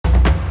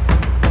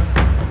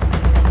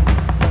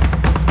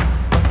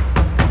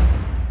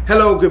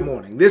Hello, good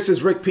morning. This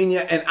is Rick Pina,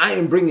 and I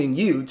am bringing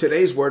you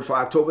today's word for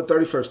October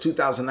 31st,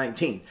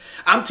 2019.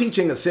 I'm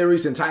teaching a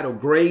series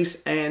entitled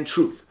Grace and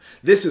Truth.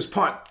 This is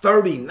part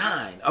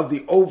 39 of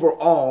the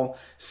overall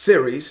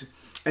series.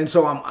 And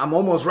so I'm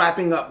almost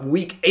wrapping up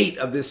week 8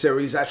 of this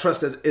series. I trust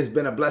that it's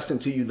been a blessing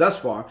to you thus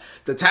far.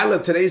 The title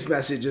of today's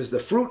message is The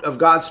Fruit of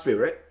God's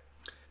Spirit,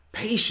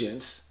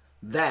 Patience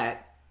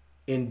That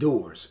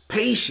Endures.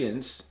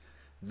 Patience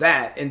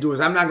that endures.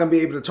 I'm not going to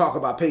be able to talk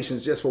about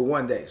patience just for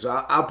one day. So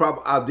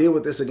I'll deal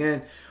with this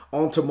again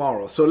on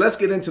tomorrow. So let's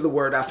get into the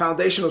word. Our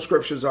foundational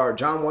scriptures are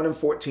John 1 and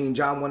 14,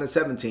 John 1 and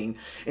 17.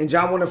 In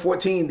John 1 and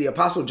 14, the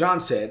Apostle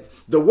John said,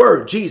 the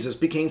word Jesus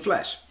became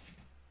flesh.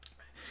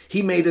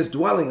 He made his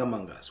dwelling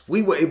among us.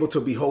 We were able to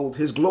behold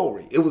his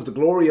glory. It was the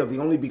glory of the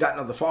only begotten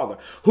of the Father,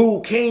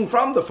 who came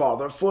from the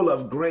Father, full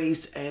of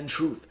grace and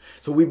truth.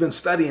 So we've been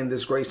studying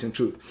this grace and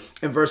truth.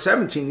 In verse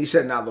 17, he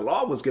said, now the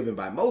law was given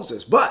by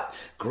Moses, but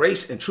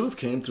grace and truth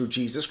came through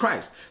Jesus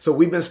Christ. So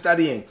we've been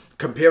studying,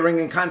 comparing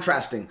and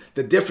contrasting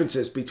the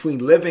differences between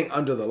living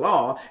under the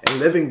law and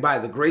living by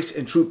the grace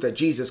and truth that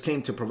Jesus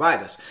came to provide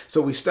us.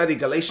 So we studied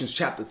Galatians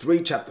chapter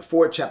 3, chapter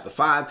 4, chapter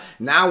 5.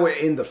 Now we're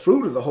in the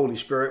fruit of the Holy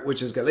Spirit,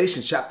 which is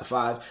Galatians chapter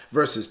 5,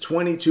 verses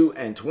 22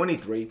 and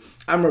 23.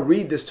 I'm going to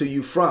read this to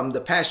you from the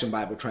Passion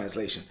Bible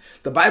translation.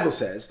 The Bible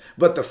says,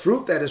 but the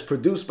fruit that is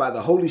produced by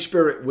the Holy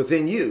Spirit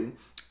within you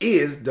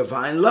is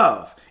divine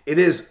love. It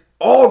is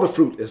all the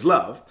fruit is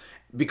love,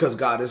 because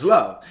God is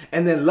love.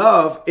 And then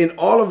love in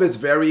all of its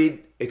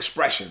varied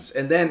expressions.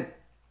 And then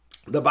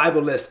the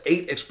Bible lists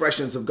 8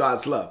 expressions of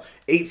God's love,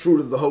 8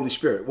 fruit of the Holy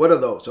Spirit. What are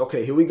those?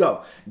 Okay, here we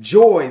go.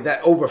 Joy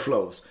that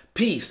overflows,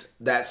 peace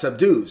that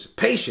subdues,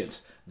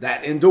 patience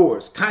that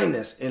endures,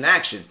 kindness in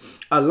action,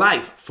 a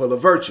life full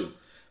of virtue,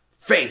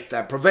 faith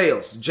that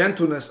prevails,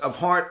 gentleness of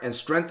heart and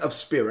strength of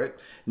spirit.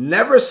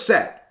 Never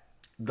set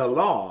the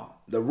law,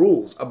 the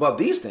rules above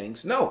these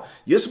things. No,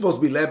 you're supposed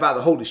to be led by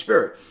the Holy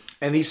Spirit.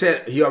 And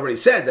he already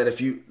said that if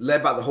you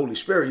led by the Holy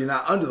Spirit, you're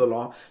not under the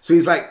law. So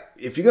he's like,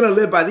 if you're going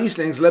to live by these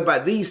things, live by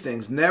these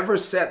things. Never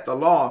set the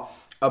law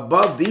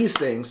above these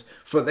things,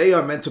 for they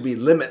are meant to be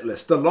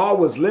limitless. The law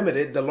was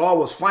limited. The law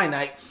was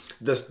finite.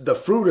 The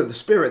fruit of the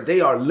Spirit,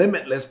 they are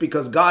limitless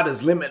because God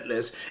is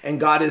limitless and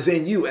God is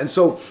in you. And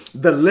so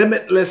the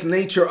limitless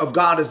nature of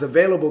God is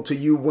available to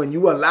you when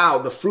you allow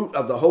the fruit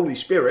of the Holy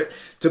Spirit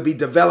to be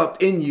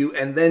developed in you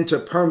and then to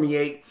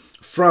permeate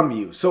from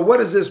you. So what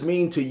does this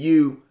mean to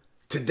you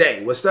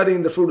today? We're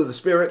studying the fruit of the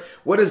Spirit.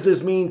 What does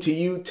this mean to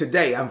you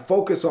today? I'm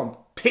focused on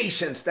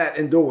patience that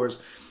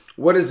endures.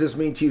 What does this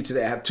mean to you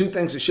today? I have 2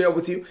 things to share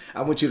with you.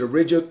 I want you to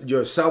rid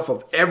yourself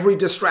of every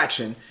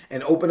distraction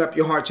and open up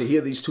your heart to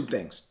hear these 2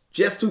 things.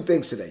 Just 2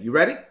 things today. You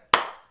ready?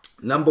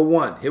 Number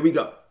 1, here we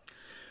go.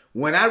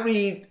 When I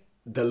read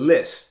the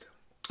list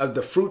of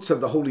the fruits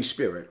of the Holy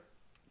Spirit,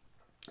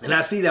 and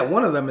I see that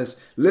one of them is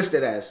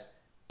listed as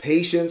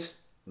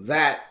patience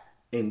that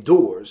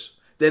endures,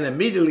 then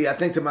immediately I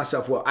think to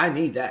myself, well, I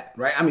need that,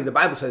 right? I mean, the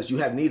Bible says you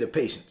have need of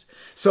patience.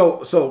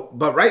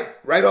 But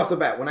right off the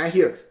bat, when I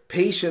hear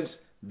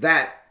patience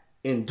that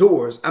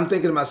endures, I'm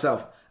thinking to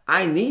myself,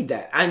 I need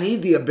that. I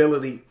need the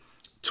ability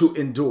to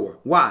endure.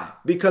 Why?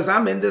 Because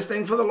I'm in this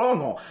thing for the long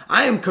haul.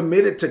 I am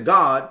committed to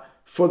God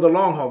for the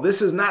long haul. This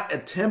is not a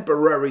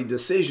temporary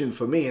decision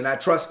for me, and I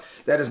trust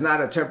that is not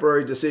a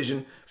temporary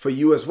decision for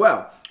you as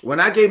well. When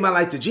I gave my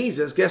life to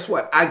Jesus, guess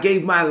what? I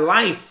gave my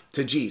life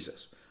to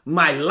Jesus.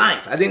 My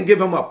life. I didn't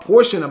give him a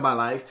portion of my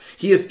life.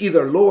 He is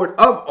either Lord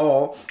of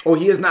all or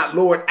he is not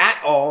Lord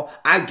at all.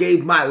 I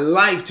gave my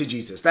life to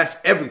Jesus. That's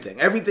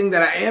everything. Everything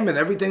that I am and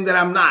everything that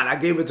I'm not, I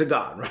gave it to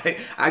God, right?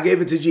 I gave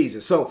it to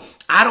Jesus. So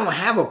I don't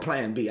have a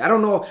plan B. I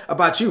don't know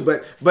about you,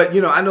 but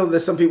I know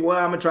there's some people, well,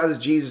 I'm going to try this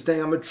Jesus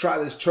thing. I'm going to try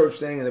this church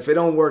thing. And if it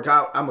don't work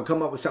out, I'm going to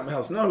come up with something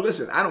else. No,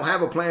 listen, I don't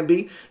have a plan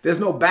B. There's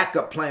no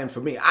backup plan for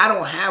me. I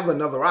don't have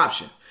another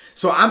option.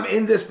 So I'm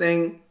in this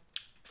thing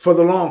for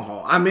the long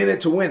haul. I'm in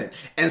it to win it.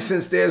 And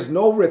since there's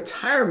no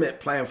retirement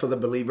plan for the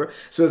believer,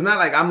 so it's not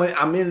like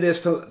I'm in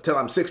this till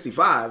I'm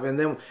 65, and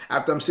then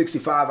after I'm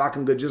 65, I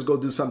can just go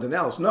do something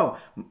else. No,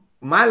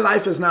 my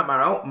life is not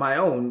my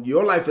own.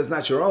 Your life is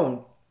not your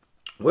own.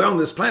 We're on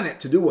this planet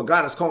to do what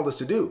God has called us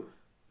to do,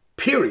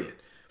 period,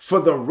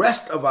 for the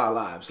rest of our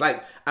lives.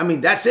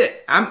 That's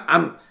it.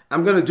 I'm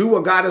going to do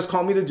what God has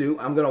called me to do.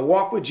 I'm going to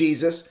walk with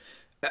Jesus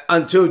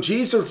until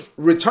Jesus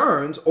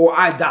returns or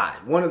I die.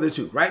 One of the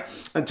two, right?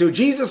 Until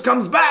Jesus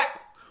comes back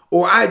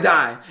or I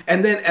die.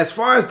 And then as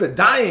far as the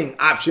dying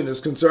option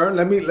is concerned,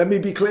 let me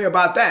be clear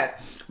about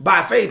that.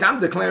 By faith, I'm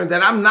declaring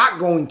that I'm not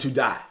going to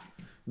die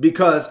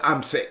because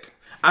I'm sick.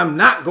 I'm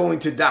not going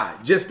to die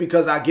just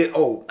because I get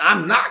old.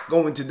 I'm not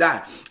going to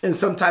die in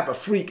some type of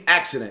freak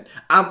accident.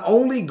 I'm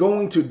only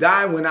going to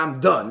die when I'm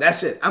done.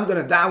 That's it. I'm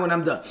going to die when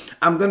I'm done.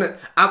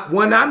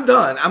 When I'm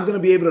done, I'm going to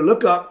be able to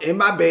look up in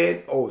my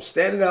bed or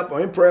standing up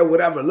or in prayer,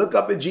 whatever, look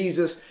up at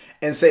Jesus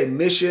and say,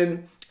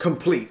 mission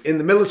complete. In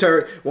the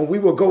military, when we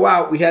would go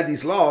out, we had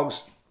these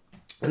logs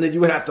And then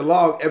you would have to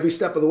log every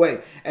step of the way.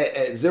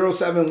 At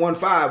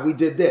 0715, we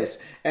did this.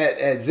 At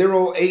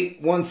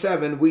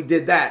 0817, we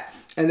did that.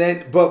 And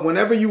then, but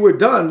whenever you were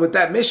done with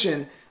that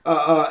mission,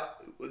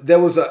 there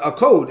was a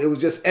code. It was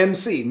just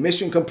MC,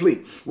 mission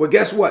complete. Well,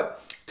 guess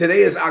what?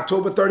 Today is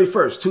October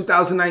 31st,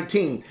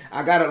 2019.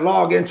 I got a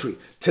log entry.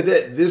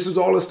 Today, this is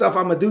all the stuff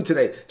I'm going to do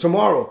today.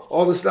 Tomorrow,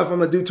 all the stuff I'm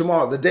going to do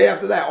tomorrow. The day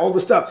after that, all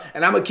the stuff.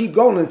 And I'm going to keep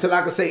going until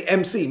I can say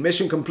MC,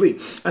 mission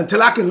complete.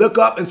 Until I can look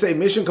up and say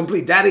mission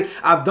complete. Daddy,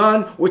 I've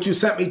done what you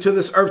sent me to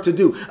this earth to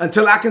do.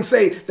 Until I can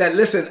say that,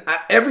 listen,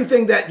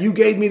 everything that you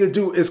gave me to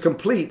do is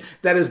complete,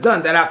 that is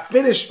done, that I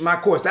finished my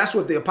course. That's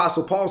what the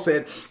Apostle Paul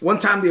said. One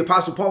time the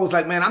Apostle Paul was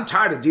like, man, I'm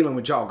tired of dealing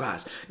with y'all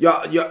guys.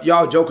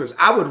 Y'all jokers.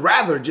 I would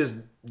rather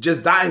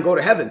just die and go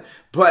to heaven.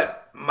 But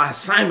my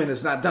assignment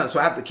is not done, so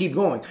I have to keep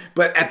going.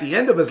 But at the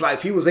end of his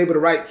life, he was able to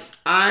write,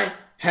 I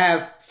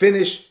have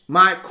finished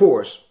my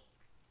course.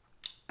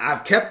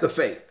 I've kept the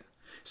faith.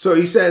 So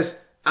he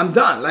says, I'm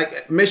done,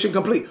 like mission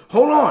complete.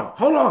 Hold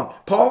on,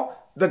 Paul.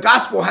 The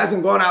gospel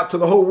hasn't gone out to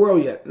the whole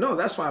world yet. No,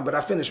 that's fine, but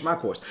I finished my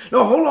course.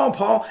 No, hold on,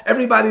 Paul.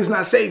 Everybody's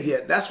not saved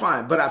yet. That's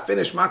fine, but I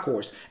finished my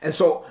course. And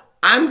so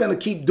I'm going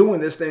to keep doing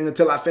this thing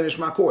until I finish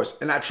my course.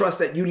 And I trust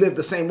that you live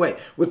the same way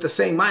with the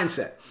same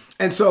mindset.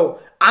 And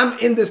so I'm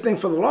in this thing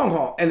for the long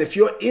haul. And if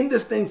you're in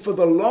this thing for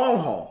the long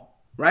haul,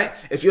 right?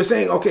 If you're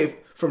saying, okay,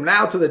 from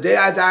now to the day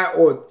I die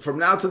or from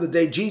now to the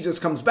day Jesus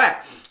comes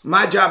back,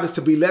 my job is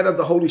to be led of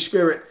the Holy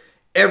Spirit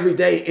every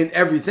day in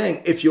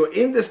everything. If you're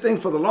in this thing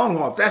for the long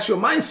haul, if that's your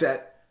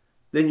mindset,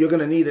 then you're going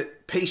to need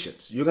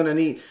patience. You're going to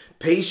need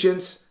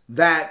patience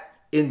that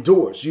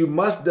endures. You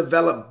must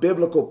develop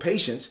biblical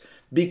patience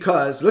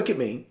because, look at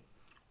me,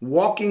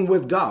 walking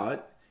with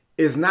God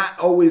is not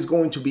always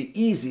going to be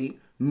easy,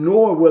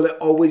 nor will it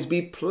always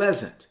be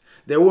pleasant.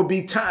 There will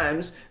be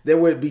times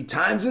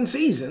and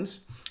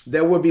seasons,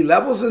 there will be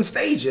levels and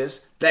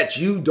stages that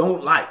you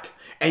don't like.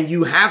 And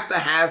you have to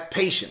have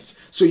patience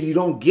so you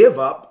don't give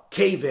up,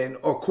 cave in,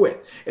 or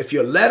quit. If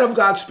you're led of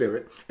God's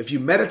Spirit, if you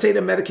meditate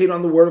and medicate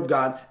on the Word of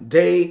God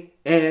day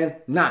and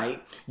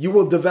night, you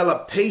will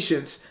develop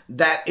patience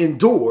that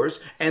endures,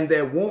 and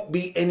there won't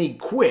be any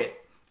quit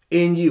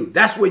in you.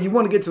 That's where you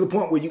want to get to the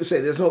point where you can say,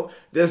 there's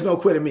no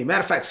quit in me. Matter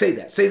of fact, say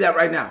that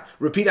right now.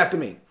 Repeat after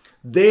me.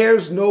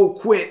 There's no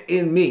quit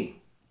in me.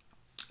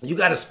 You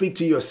got to speak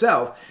to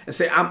yourself and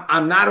say,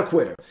 I'm not a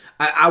quitter.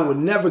 I will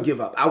never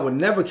give up. I will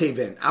never cave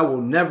in. I will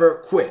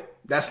never quit.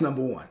 That's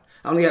number one.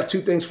 I only have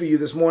two things for you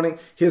this morning.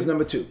 Here's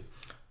number two.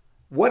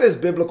 What is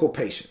biblical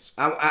patience?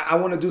 I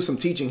want to do some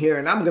teaching here,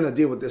 and I'm going to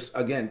deal with this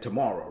again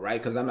tomorrow, right?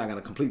 Because I'm not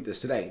going to complete this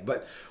today.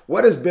 But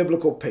what is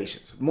biblical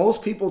patience?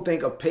 Most people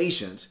think of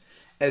patience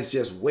as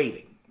just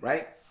waiting,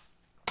 right?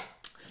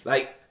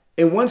 Like,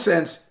 in one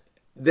sense,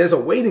 there's a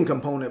waiting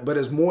component, but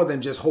it's more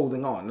than just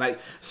holding on. Like,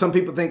 some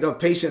people think of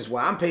patience,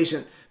 well, I'm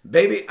patient,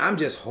 baby, I'm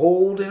just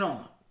holding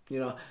on.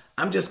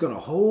 I'm just going to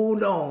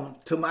hold on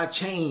till my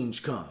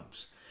change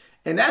comes.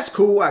 And that's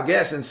cool, I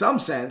guess, in some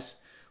sense,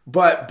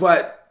 but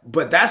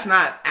that's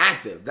not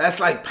active. That's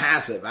like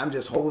passive. I'm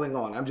just holding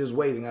on. I'm just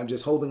waiting. I'm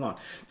just holding on.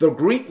 The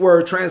Greek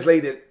word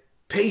translated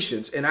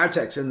patience in our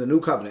text in the New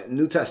Covenant,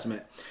 New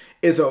Testament,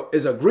 is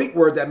a Greek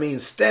word that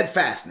means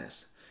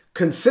steadfastness,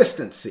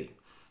 consistency,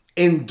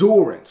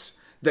 endurance,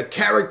 the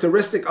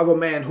characteristic of a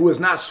man who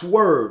has not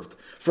swerved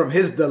from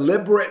his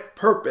deliberate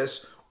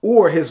purpose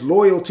or his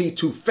loyalty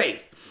to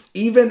faith,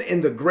 even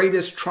in the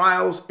greatest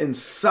trials and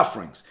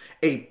sufferings.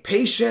 A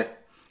patient,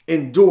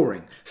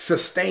 enduring,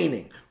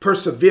 sustaining,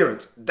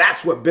 perseverance.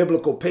 That's what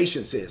biblical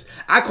patience is.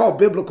 I call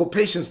biblical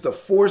patience the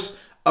force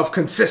of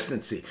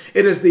consistency.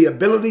 It is the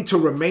ability to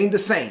remain the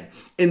same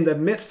in the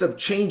midst of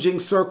changing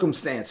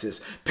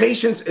circumstances.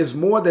 Patience is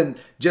more than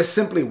just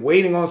simply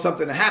waiting on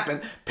something to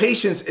happen.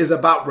 Patience is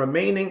about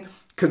remaining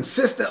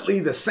consistently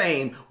the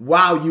same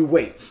while you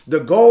wait. The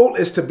goal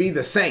is to be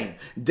the same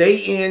day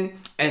in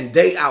and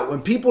day out.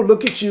 When people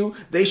look at you,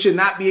 they should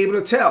not be able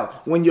to tell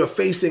when you're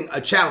facing a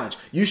challenge.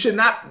 You should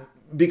not,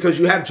 because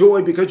you have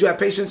joy, because you have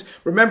patience.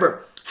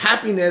 Remember,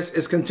 happiness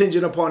is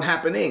contingent upon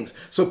happenings.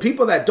 So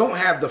people that don't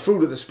have the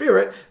fruit of the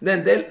Spirit,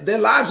 then their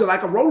lives are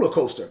like a roller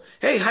coaster.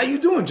 Hey, how you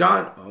doing,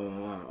 John?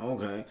 Oh,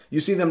 okay. You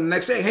see them the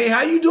next day. Hey,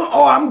 how you doing?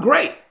 Oh, I'm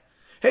great.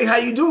 Hey, how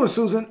you doing,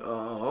 Susan?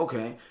 Oh,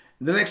 okay.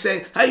 The next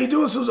day, how you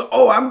doing, Susan?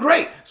 Oh, I'm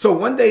great. So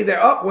one day they're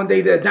up, one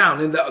day they're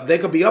down. And they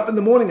could be up in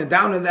the morning and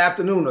down in the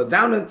afternoon, or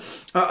down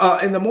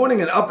in the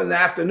morning and up in the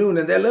afternoon.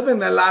 And they're living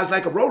their lives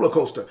like a roller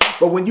coaster.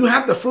 But when you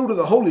have the fruit of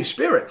the Holy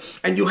Spirit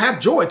and you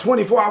have joy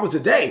 24 hours a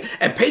day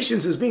and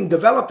patience is being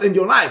developed in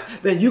your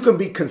life, then you can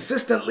be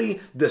consistently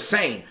the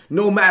same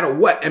no matter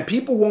what. And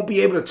people won't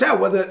be able to tell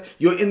whether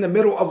you're in the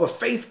middle of a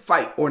faith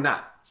fight or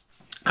not.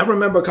 I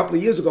remember a couple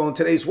of years ago in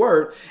today's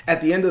word,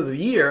 at the end of the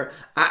year,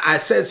 I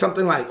said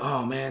something like,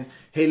 oh man,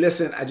 hey,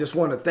 listen, I just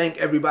want to thank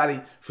everybody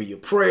for your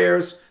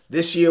prayers.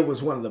 This year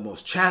was one of the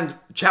most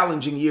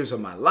challenging years of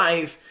my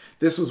life.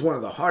 This was one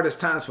of the hardest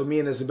times for me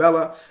and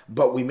Isabella,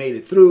 but we made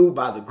it through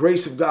by the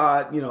grace of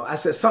God. I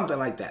said something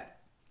like that.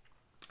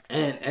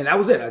 And that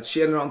was it. I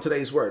shared it on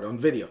Today's Word on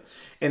video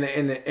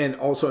and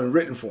also in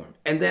written form.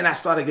 And then I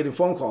started getting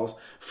phone calls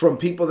from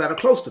people that are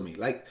close to me.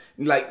 Like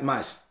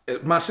my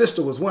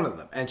sister was one of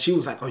them. And she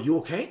was like, "Are you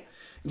okay?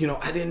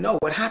 I didn't know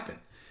what happened.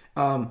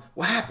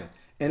 What happened?"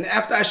 And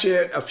after I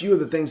shared a few of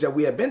the things that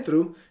we had been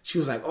through, she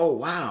was like, "Oh,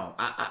 wow.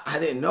 I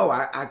didn't know.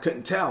 I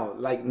couldn't tell.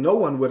 Like no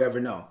one would ever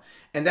know."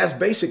 And that's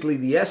basically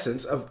the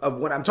essence of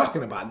what I'm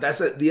talking about. That's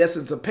the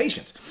essence of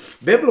patience.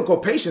 Biblical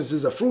patience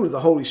is a fruit of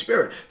the Holy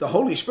Spirit. The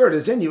Holy Spirit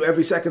is in you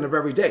every second of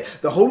every day.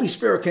 The Holy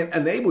Spirit can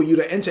enable you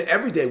to enter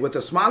every day with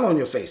a smile on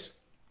your face,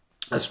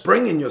 a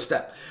spring in your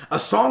step, a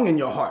song in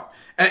your heart.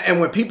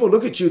 And when people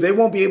look at you, they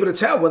won't be able to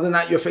tell whether or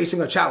not you're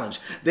facing a challenge.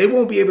 They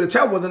won't be able to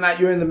tell whether or not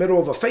you're in the middle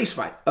of a faith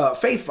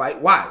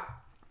fight. Why?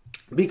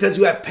 Because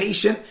you have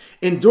patient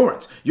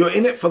endurance. You're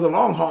in it for the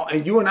long haul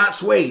and you are not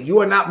swayed. You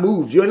are not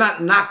moved. You're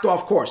not knocked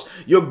off course.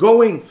 You're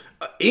going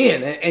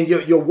in and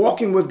you're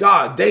walking with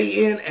God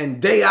day in and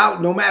day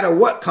out, no matter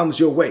what comes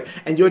your way.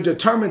 And you're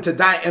determined to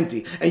die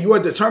empty. And you are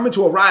determined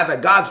to arrive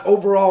at God's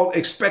overall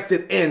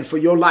expected end for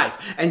your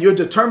life. And you're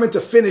determined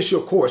to finish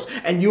your course.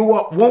 And you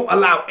won't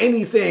allow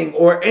anything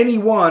or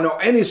anyone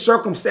or any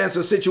circumstance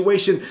or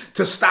situation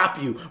to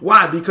stop you.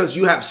 Why? Because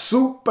you have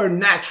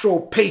supernatural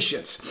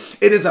patience.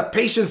 It is a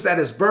patience that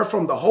is birthed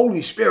from the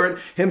Holy Spirit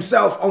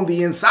himself on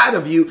the inside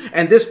of you.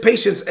 And this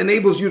patience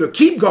enables you to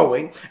keep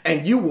going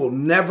and you will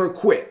never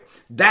quit.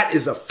 That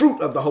is a fruit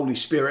of the Holy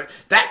Spirit.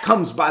 That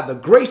comes by the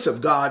grace of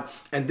God,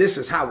 and this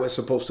is how we're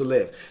supposed to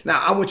live.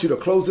 Now, I want you to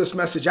close this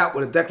message out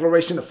with a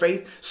declaration of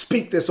faith.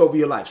 Speak this over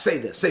your life. Say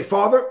this. Say,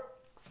 "Father,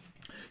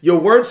 your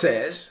word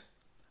says,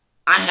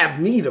 I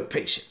have need of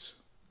patience.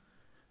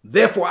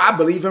 Therefore, I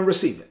believe and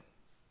receive it.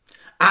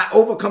 I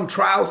overcome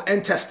trials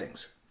and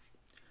testings.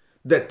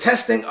 The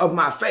testing of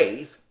my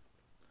faith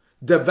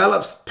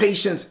develops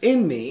patience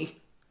in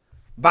me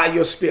by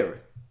your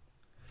Spirit.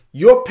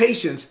 Your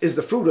patience is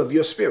the fruit of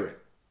your Spirit.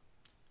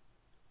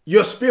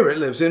 Your Spirit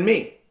lives in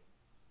me.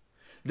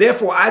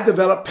 Therefore, I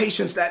develop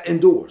patience that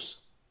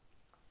endures.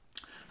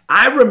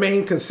 I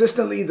remain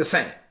consistently the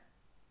same,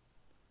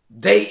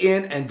 day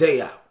in and day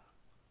out.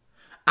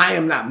 I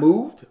am not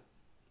moved,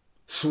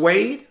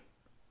 swayed,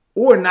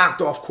 or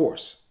knocked off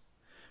course.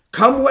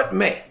 Come what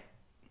may,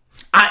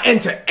 I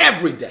enter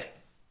every day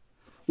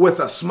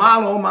with a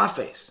smile on my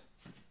face,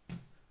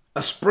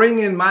 a spring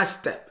in my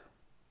step,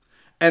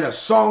 and a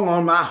song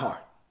on my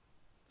heart.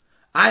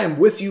 I am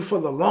with you for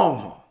the long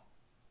haul.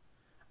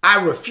 I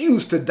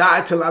refuse to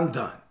die till I'm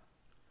done.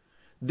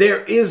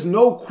 There is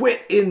no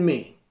quit in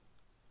me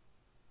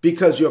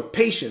because your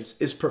patience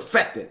is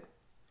perfected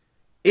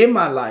in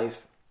my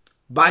life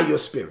by your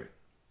Spirit.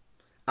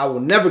 I will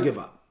never give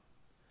up.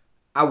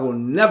 I will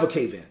never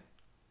cave in.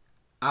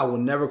 I will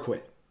never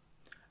quit.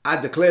 I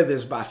declare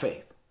this by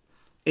faith.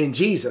 In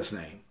Jesus'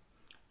 name,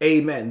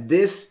 amen.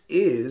 This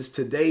is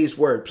today's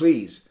word.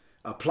 Please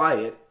apply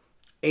it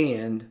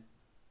and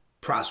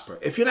prosper.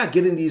 If you're not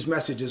getting these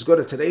messages, go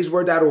to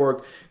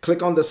todaysword.org,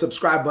 click on the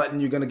subscribe button.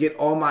 You're going to get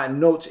all my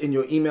notes in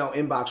your email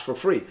inbox for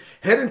free.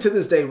 Head into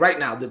this day right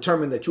now,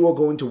 determined that you are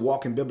going to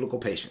walk in biblical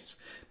patience.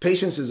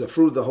 Patience is a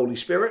fruit of the Holy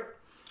Spirit.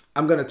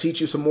 I'm going to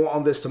teach you some more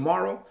on this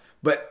tomorrow,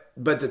 but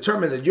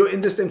determine that you're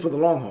in this thing for the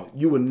long haul.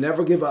 You will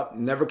never give up,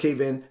 never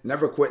cave in,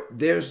 never quit.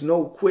 There's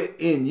no quit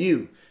in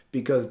you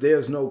because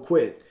there's no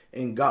quit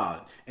in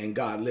God, and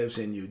God lives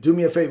in you. Do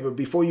me a favor,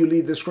 before you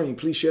leave the screen,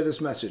 please share this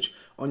message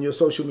on your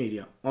social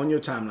media, on your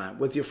timeline,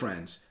 with your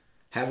friends.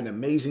 Have an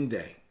amazing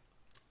day.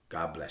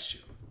 God bless you.